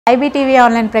IBTV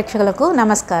online ప్రేక్షకులకు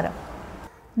నమస్కారం.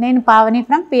 నేను పావని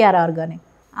ఫ్రమ్ పిఆర్ ఆర్గానిక్.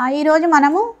 ఈరోజు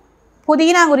మనము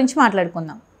పుదీనా గురించి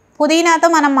మాట్లాడుకుందాం. పుదీనాతో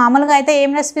మనం మామూలుగా అయితే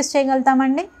ఏం రెసిపీస్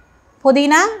చేయగలుగుతామండి?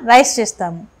 పుదీనా రైస్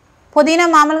చేస్తాము. పుదీనా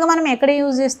మామూలుగా మనం ఎక్కడ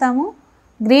యూజ్ చేస్తాము?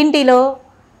 గ్రీన్ టీలో,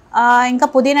 ఇంకా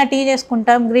పుదీనా టీ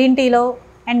చేసుకుంటాం గ్రీన్ టీలో,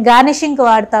 అండ్ గార్నిషింగ్కి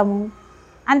వాడతాము,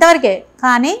 అంతవరకే.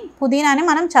 కానీ పుదీనాని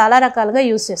మనం చాలా రకాలుగా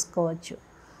యూజ్ చేసుకోవచ్చు.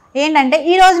 ఏంటంటే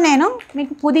ఈరోజు నేను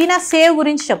మీకు పుదీనా సేవ్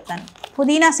గురించి చెప్తాను.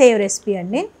 పుదీనా సేవ్ రెసిపీ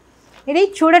అండి. ఇది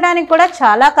చూడడానికి కూడా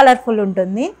చాలా కలర్ఫుల్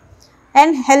ఉంటుంది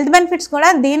అండ్ హెల్త్ బెనిఫిట్స్ కూడా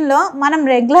దీనిలో మనం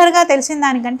రెగ్యులర్గా తెలిసిన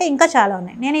దానికంటే ఇంకా చాలా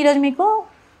ఉన్నాయి. నేను ఈరోజు మీకు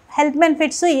హెల్త్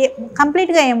బెనిఫిట్స్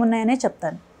కంప్లీట్గా ఏమున్నాయనే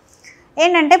చెప్తాను.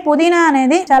 ఏంటంటే పుదీనా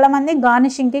అనేది చాలామంది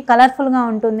గార్నిషింగ్కి కలర్ఫుల్గా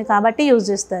ఉంటుంది కాబట్టి యూజ్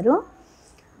చేస్తారు.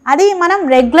 అది మనం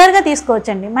రెగ్యులర్గా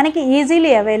తీసుకోవచ్చండి, మనకి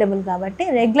ఈజీలీ అవైలబుల్ కాబట్టి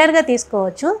రెగ్యులర్గా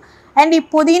తీసుకోవచ్చు. అండ్ ఈ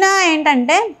పుదీనా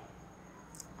ఏంటంటే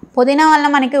పుదీనా వల్ల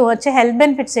మనకి వచ్చే హెల్త్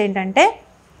బెనిఫిట్స్ ఏంటంటే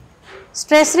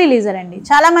స్ట్రెస్ రిలీజర్ అండి.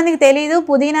 చాలామందికి తెలియదు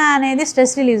పుదీనా అనేది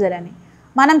స్ట్రెస్ రిలీజర్ అని.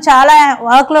 మనం చాలా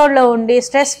వర్క్లోడ్లో ఉండి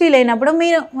స్ట్రెస్ ఫీల్ అయినప్పుడు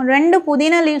మీరు 2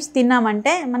 పుదీనా లీవ్స్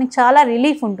తిన్నామంటే మనకి చాలా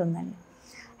రిలీఫ్ ఉంటుందండి.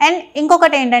 అండ్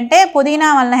ఇంకొకటి ఏంటంటే పుదీనా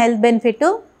వలన హెల్త్ బెనిఫిట్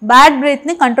బ్యాడ్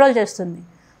బ్రీత్ని కంట్రోల్ చేస్తుంది.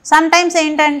 సమ్ టైమ్స్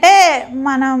ఏంటంటే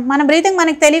మన బ్రీతింగ్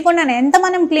మనకు తెలియకుండానే, ఎంత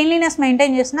మనం క్లీన్లీనెస్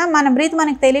మెయింటైన్ చేసినా మన బ్రీత్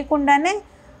మనకు తెలియకుండానే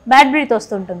బ్యాడ్ బ్రీత్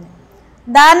వస్తుంటుంది.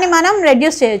 దాన్ని మనం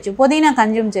రెడ్యూస్ చేయొచ్చు పుదీనా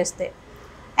కన్జ్యూమ్ చేస్తే.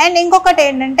 అండ్ ఇంకొకటి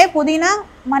ఏంటంటే పుదీనా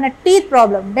మన టీత్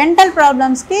ప్రాబ్లం, డెంటల్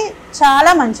ప్రాబ్లమ్స్కి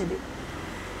చాలా మంచిది.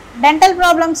 డెంటల్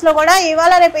ప్రాబ్లమ్స్లో కూడా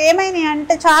ఇవాళ రేపు ఏమైనాయి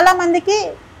అంటే చాలామందికి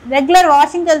రెగ్యులర్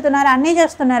వాషింగ్కి వెళ్తున్నారు, అన్నీ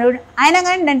చేస్తున్నారు, అయినా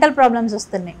కానీ డెంటల్ ప్రాబ్లమ్స్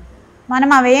వస్తున్నాయి.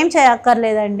 మనం అవి ఏం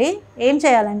చేయక్కర్లేదండి. ఏం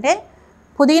చేయాలంటే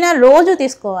పుదీనా రోజు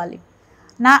తీసుకోవాలి.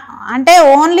 అంటే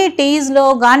ఓన్లీ టీస్లో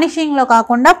గార్నిషింగ్లో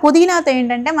కాకుండా పుదీనాతో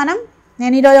ఏంటంటే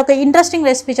నేను ఈరోజు ఒక ఇంట్రెస్టింగ్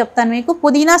రెసిపీ చెప్తాను మీకు.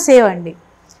 పుదీనా సేవ్ అండి.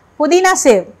 పుదీనా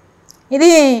సేవ్ ఇది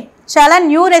చాలా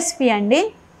న్యూ రెసిపీ అండి.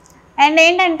 అండ్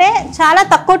ఏంటంటే చాలా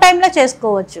తక్కువ టైంలో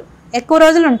చేసుకోవచ్చు, ఎక్కువ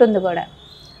రోజులు ఉంటుంది కూడా.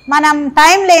 మనం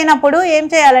టైం లేనప్పుడు ఏం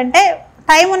చేయాలంటే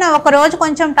టైం ఉన్న ఒక రోజు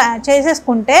కొంచెం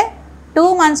చేసేసుకుంటే 2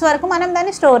 months వరకు మనం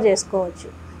దాన్ని స్టోర్ చేసుకోవచ్చు.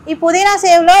 ఈ పుదీనా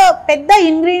సేవ్లో పెద్ద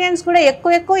ఇంగ్రీడియంట్స్ కూడా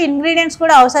ఎక్కువ ఇంగ్రీడియంట్స్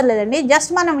కూడా అవసరం లేదండి.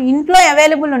 జస్ట్ మనం ఇంట్లో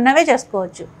అవైలబుల్ ఉన్నవే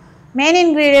చేసుకోవచ్చు. మెయిన్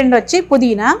ఇంగ్రీడియంట్ వచ్చి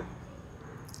పుదీనా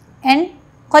అండ్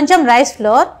కొంచెం రైస్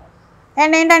ఫ్లోర్.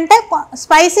 అండ్ ఏంటంటే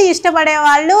స్పైసీ ఇష్టపడే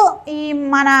వాళ్ళు ఈ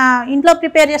మన ఇంట్లో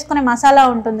ప్రిపేర్ చేసుకునే మసాలా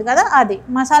ఉంటుంది కదా, అది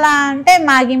మసాలా అంటే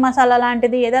మ్యాగీ మసాలా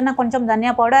లాంటిది ఏదైనా కొంచెం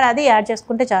ధనియా పౌడర్ అది యాడ్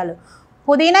చేసుకుంటే చాలు.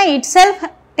 పుదీనా ఇట్ సెల్ఫ్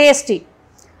టేస్టీ,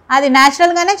 అది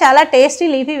న్యాచురల్గానే చాలా టేస్టీ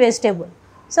లీఫీ వెజిటేబుల్.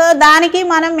 సో దానికి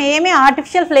మనం ఏమీ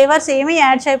ఆర్టిఫిషియల్ ఫ్లేవర్స్ ఏమీ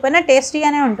యాడ్ చేయకపోయినా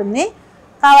టేస్టీగానే ఉంటుంది.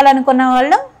 కావాలనుకున్న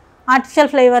వాళ్ళు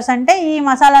ఆర్టిఫిషియల్ ఫ్లేవర్స్ అంటే ఈ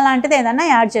మసాలా లాంటిది ఏదైనా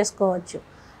యాడ్ చేసుకోవచ్చు.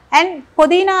 అండ్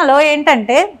పుదీనాలో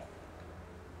ఏంటంటే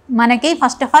మనకి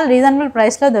ఫస్ట్ ఆఫ్ ఆల్ రీజనబుల్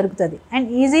ప్రైస్లో దొరుకుతుంది అండ్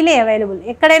ఈజీలీ అవైలబుల్,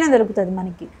 ఎక్కడైనా దొరుకుతుంది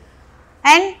మనకి.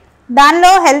 అండ్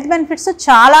దానిలో హెల్త్ బెనిఫిట్స్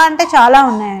చాలా అంటే చాలా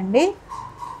ఉన్నాయండి.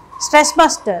 స్ట్రెస్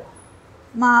బస్టర్,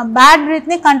 మా బ్యాడ్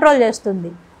బ్రీత్ని కంట్రోల్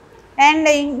చేస్తుంది. అండ్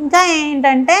ఇంకా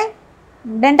ఏంటంటే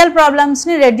డెంటల్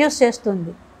ప్రాబ్లమ్స్ని రెడ్యూస్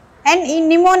చేస్తుంది. అండ్ ఈ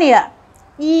నిమోనియా,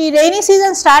 ఈ రైనీ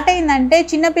సీజన్ స్టార్ట్ అయిందంటే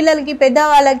చిన్నపిల్లలకి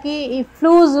పెద్దవాళ్ళకి ఈ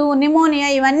ఫ్లూజు నిమోనియా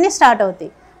ఇవన్నీ స్టార్ట్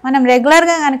అవుతాయి. మనం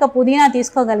రెగ్యులర్గా కనుక పుదీనా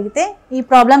తీసుకోగలిగితే ఈ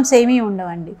ప్రాబ్లమ్స్ ఏమీ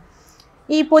ఉండవండి.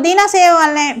 ఈ పుదీనా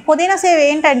సేవ్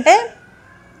ఏంటంటే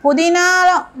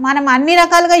పుదీనాలో మనం అన్ని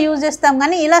రకాలుగా యూజ్ చేస్తాం,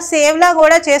 కానీ ఇలా సేవ్లా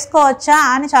కూడా చేసుకోవచ్చా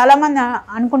అని చాలామంది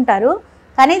అనుకుంటారు.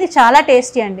 కానీ ఇది చాలా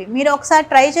టేస్టీ అండి. మీరు ఒకసారి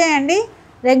ట్రై చేయండి,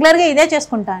 రెగ్యులర్గా ఇదే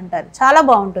చేసుకుంటా అంటారు. చాలా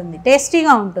బాగుంటుంది,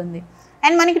 టేస్టీగా ఉంటుంది.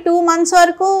 అండ్ మనకి 2 months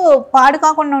వరకు పాడు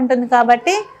కాకుండా ఉంటుంది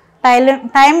కాబట్టి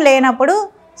టైం లేనప్పుడు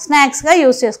స్నాక్స్గా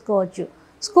యూజ్ చేసుకోవచ్చు.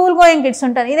 స్కూల్ గోయింగ్ కిడ్స్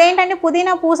ఉంటారు. ఇదేంటంటే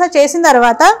పుదీనా పూస చేసిన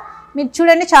తర్వాత మీరు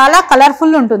చూడండి చాలా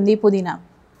కలర్ఫుల్ ఉంటుంది. ఈ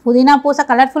పుదీనా పూస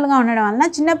కలర్ఫుల్గా ఉండడం వలన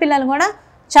చిన్నపిల్లలు కూడా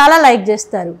చాలా లైక్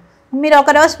చేస్తారు. మీరు ఒక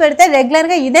రోజు పెడితే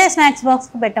రెగ్యులర్గా ఇదే స్నాక్స్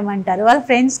బాక్స్కి పెట్టమంటారు, వాళ్ళ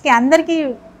ఫ్రెండ్స్కి అందరికీ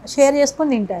షేర్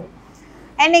చేసుకుని తింటారు.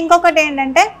 అండ్ ఇంకొకటి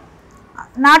ఏంటంటే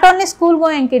not only school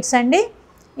going kids అండి,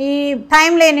 ఈ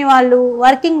టైం లేని వాళ్ళు,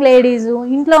 వర్కింగ్ లేడీసు,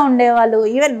 ఇంట్లో ఉండేవాళ్ళు,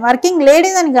 ఈవెన్ వర్కింగ్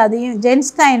లేడీస్ అని కాదు,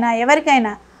 జెంట్స్కి అయినా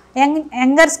ఎవరికైనా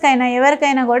యంగర్స్కైనా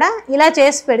ఎవరికైనా కూడా ఇలా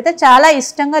చేసి పెడితే చాలా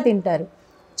ఇష్టంగా తింటారు.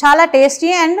 చాలా tasty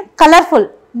and colourful,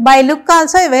 by look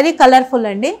also very colourful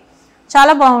అండి,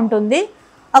 చాలా బాగుంటుంది.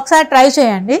 ఒకసారి ట్రై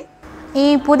చేయండి. ఈ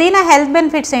పుదీనా హెల్త్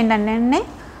బెనిఫిట్స్ ఏంటంటే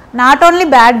నాట్ ఓన్లీ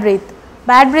బ్యాడ్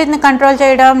బ్రీత్ని కంట్రోల్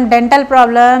చేయడం, dental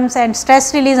problems and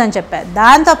stress release అని చెప్పారు.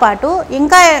 దాంతోపాటు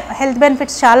ఇంకా హెల్త్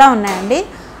బెనిఫిట్స్ చాలా ఉన్నాయండి.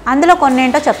 అందులో కొన్ని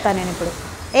ఏంటో చెప్తాను నేను ఇప్పుడు.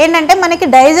 ఏంటంటే మనకి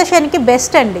డైజెషన్కి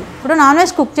బెస్ట్ అండి. ఇప్పుడు నాన్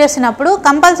వెజ్ కుక్ చేసినప్పుడు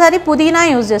కంపల్సరీ పుదీనా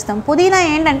యూజ్ చేస్తాం. పుదీనా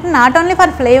ఏంటంటే నాట్ ఓన్లీ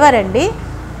ఫర్ ఫ్లేవర్ అండి,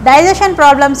 డైజెషన్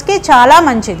ప్రాబ్లమ్స్కి చాలా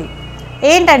మంచిది.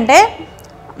 ఏంటంటే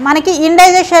మనకి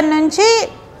ఇండైజెషన్ నుంచి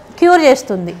క్యూర్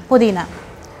చేస్తుంది పుదీనా.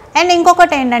 అండ్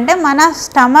ఇంకొకటి ఏంటంటే మన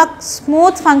స్టమక్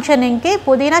స్మూత్ ఫంక్షనింగ్కి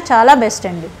పుదీనా చాలా బెస్ట్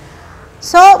అండి.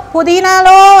 సో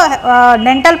పుదీనాలో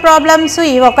డెంటల్ ప్రాబ్లమ్స్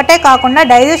ఇవి ఒకటే కాకుండా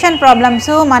డైజెషన్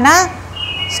ప్రాబ్లమ్స్, మన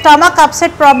స్టమక్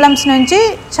అప్సెట్ ప్రాబ్లమ్స్ నుంచి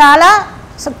చాలా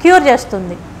క్యూర్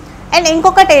చేస్తుంది. అండ్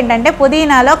ఇంకొకటి ఏంటంటే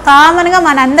పుదీనాలో కామన్గా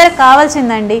మనందరికి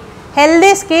కావాల్సిందండి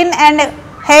healthy skin and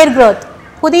hair growth.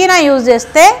 పుదీనా యూజ్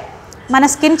చేస్తే మన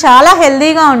స్కిన్ చాలా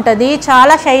హెల్దీగా ఉంటుంది,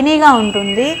 చాలా షైనీగా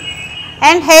ఉంటుంది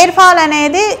అండ్ హెయిర్ ఫాల్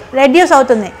అనేది రెడ్యూస్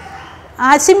అవుతుంది.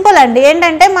 సింపుల్ అండి.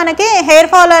 ఏంటంటే మనకి హెయిర్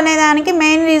ఫాల్ అనే దానికి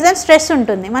మెయిన్ రీజన్ స్ట్రెస్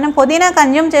ఉంటుంది. మనం పుదీనా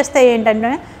కన్జ్యూమ్ చేస్తే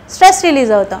ఏంటంటే స్ట్రెస్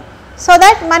రిలీజ్ అవుతాం. సో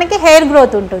దట్ మనకి హెయిర్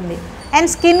గ్రోత్ ఉంటుంది అండ్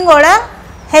స్కిన్ కూడా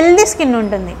హెల్దీ స్కిన్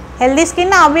ఉంటుంది. హెల్దీ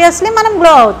స్కిన్ ఆబ్వియస్లీ మనం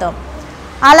గ్లో అవుతాం.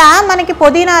 అలా మనకి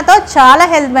పుదీనాతో చాలా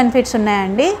హెల్త్ బెనిఫిట్స్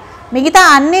ఉన్నాయండి. మిగతా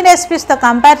అన్ని రెసిపీస్తో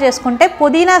కంపేర్ చేసుకుంటే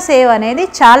పుదీనా సేవ్ అనేది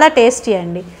చాలా టేస్టీ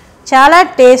అండి, చాలా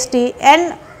టేస్టీ అండ్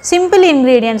సింపుల్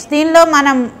ఇంగ్రీడియంట్స్. దీనిలో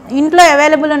మనం ఇంట్లో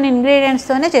అవైలబుల్ ఉన్న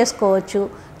ఇంగ్రీడియంట్స్తోనే చేసుకోవచ్చు.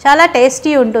 చాలా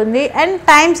టేస్టీ ఉంటుంది అండ్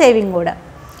టైం సేవింగ్ కూడా.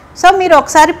 సో మీరు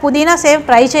ఒకసారి పుదీనా సేవ్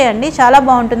ట్రై చేయండి, చాలా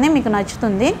బాగుంటుంది, మీకు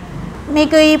నచ్చుతుంది.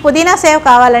 మీకు ఈ పుదీనా సేవ్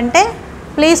కావాలంటే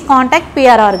please contact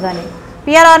PR organic.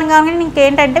 PR organic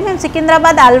ఇంకేంటంటే మేము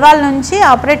సికింద్రాబాద్ అల్వాల్ నుంచి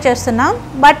ఆపరేట్ చేస్తున్నాం,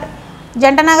 బట్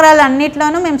జంట నగరాలు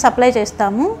అన్నిట్లోనూ మేము సప్లై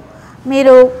చేస్తాము.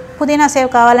 మీరు పుదీనా సేవ్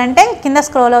కావాలంటే కింద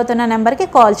స్క్రోల్ అవుతున్న నెంబర్కి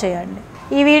కాల్ చేయండి.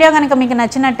 ఈ వీడియో కనుక మీకు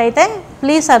నచ్చినట్టయితే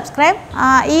ప్లీజ్ సబ్స్క్రైబ్.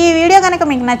 ఈ వీడియో కనుక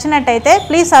మీకు నచ్చినట్టయితే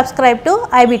please subscribe to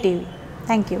IBTV.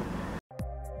 Thank you.